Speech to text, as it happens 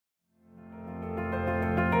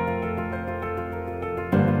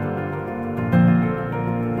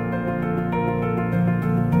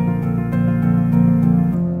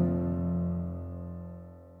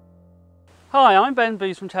Hi, I'm Ben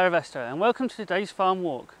Booth from Terravesta and welcome to today's farm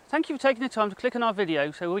walk. Thank you for taking the time to click on our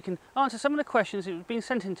video so we can answer some of the questions that have been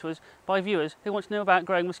sent in to us by viewers who want to know about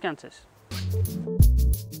growing Miscanthus.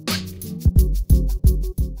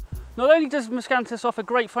 Not only does Miscanthus offer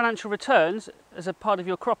great financial returns as a part of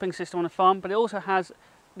your cropping system on a farm, but it also has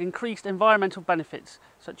increased environmental benefits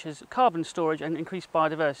such as carbon storage and increased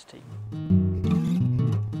biodiversity.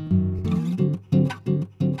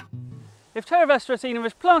 If Terravesta Athena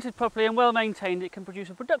is planted properly and well maintained, it can produce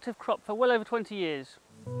a productive crop for well over 20 years.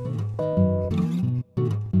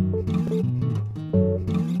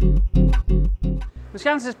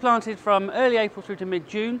 Miscanthus is planted from early April through to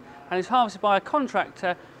mid-June and is harvested by a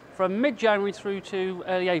contractor from mid-January through to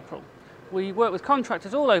early April. We work with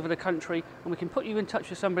contractors all over the country and we can put you in touch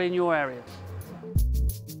with somebody in your area.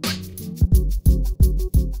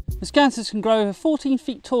 Miscanthus can grow over 14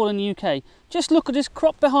 feet tall in the UK. Just look at this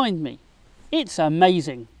crop behind me. It's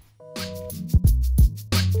amazing.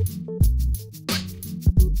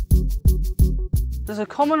 There's a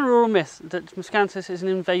common rural myth that Miscanthus is an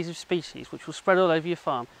invasive species which will spread all over your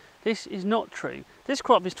farm. This is not true. This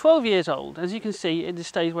crop is 12 years old. As you can see, it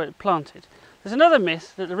stays where it's planted. There's another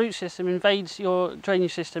myth that the root system invades your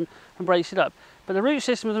drainage system and breaks it up. But the root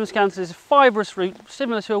system of the Miscanthus is a fibrous root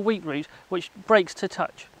similar to a wheat root which breaks to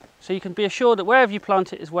touch. So you can be assured that wherever you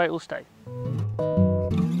plant it is where it will stay.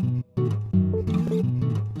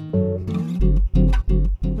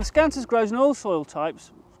 Miscanthus grows in all soil types,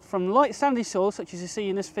 from light sandy soil such as you see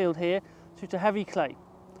in this field here, through to heavy clay.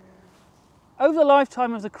 Over the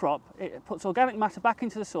lifetime of the crop, it puts organic matter back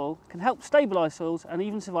into the soil, can help stabilise soils and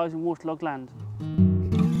even survives in waterlogged land.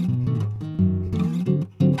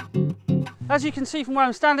 As you can see from where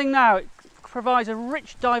I'm standing now, it provides a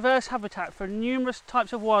rich, diverse habitat for numerous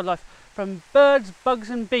types of wildlife, from birds, bugs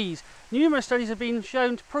and bees. Numerous studies have been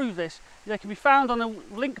shown to prove this. They can be found on the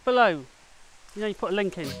link below. You know, you put a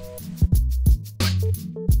link in.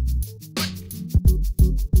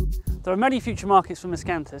 There are many future markets for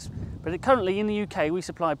Miscanthus, but currently in the UK we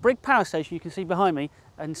supply Brigg Power Station, you can see behind me,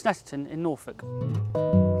 and Snetterton in Norfolk.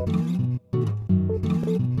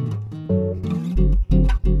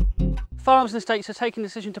 Farms and estates are taking the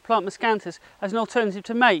decision to plant Miscanthus as an alternative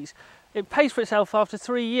to maize. It pays for itself after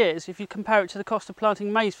 3 years if you compare it to the cost of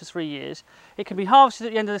planting maize for 3 years. It can be harvested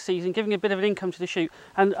at the end of the season, giving a bit of an income to the shoot,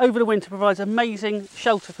 and over the winter provides amazing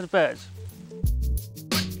shelter for the birds.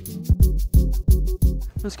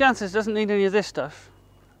 Miscanthus doesn't need any of this stuff,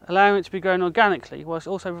 allowing it to be grown organically whilst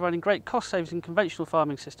also providing great cost savings in conventional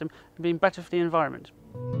farming system and being better for the environment.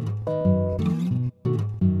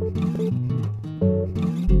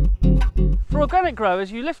 For organic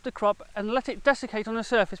growers, you lift the crop and let it desiccate on the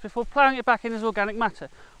surface before ploughing it back in as organic matter.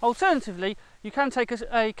 Alternatively, you can take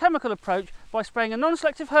a chemical approach by spraying a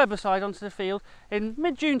non-selective herbicide onto the field in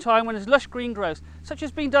mid-June time when there's lush green growth, such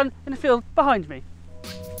as being done in the field behind me.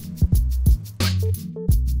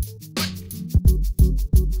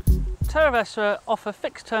 Terravesta offer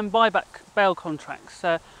fixed-term buyback bale contracts.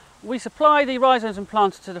 We supply the rhizomes and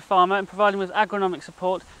planters to the farmer and provide them with agronomic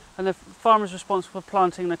support, and the farmer is responsible for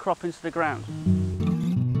planting the crop into the ground.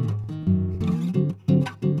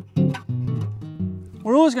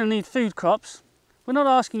 We're always going to need food crops. We're not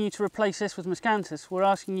asking you to replace this with Miscanthus, we're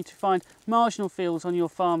asking you to find marginal fields on your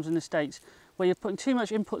farms and estates where you're putting too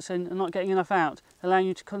much inputs in and not getting enough out, allowing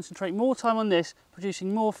you to concentrate more time on this,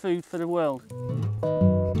 producing more food for the world.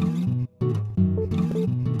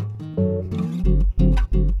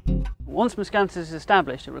 Once Miscanthus is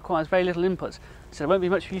established, it requires very little inputs, so there won't be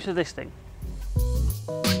much use of this thing.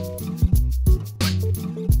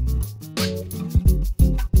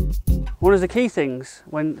 One of the key things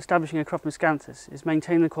when establishing a crop of Miscanthus is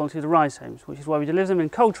maintaining the quality of the rhizomes, which is why we deliver them in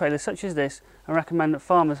cold trailers such as this and recommend that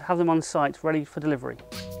farmers have them on site ready for delivery.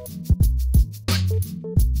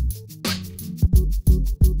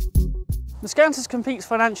 Miscanthus competes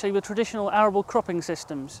financially with traditional arable cropping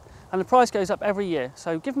systems and the price goes up every year,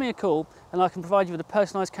 so give me a call and I can provide you with a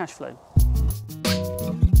personalised cash flow.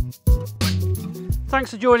 Thanks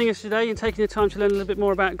for joining us today and taking the time to learn a little bit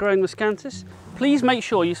more about growing Miscanthus. Please make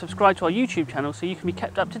sure you subscribe to our YouTube channel so you can be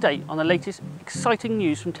kept up to date on the latest exciting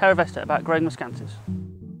news from Terravesta about growing Miscanthus.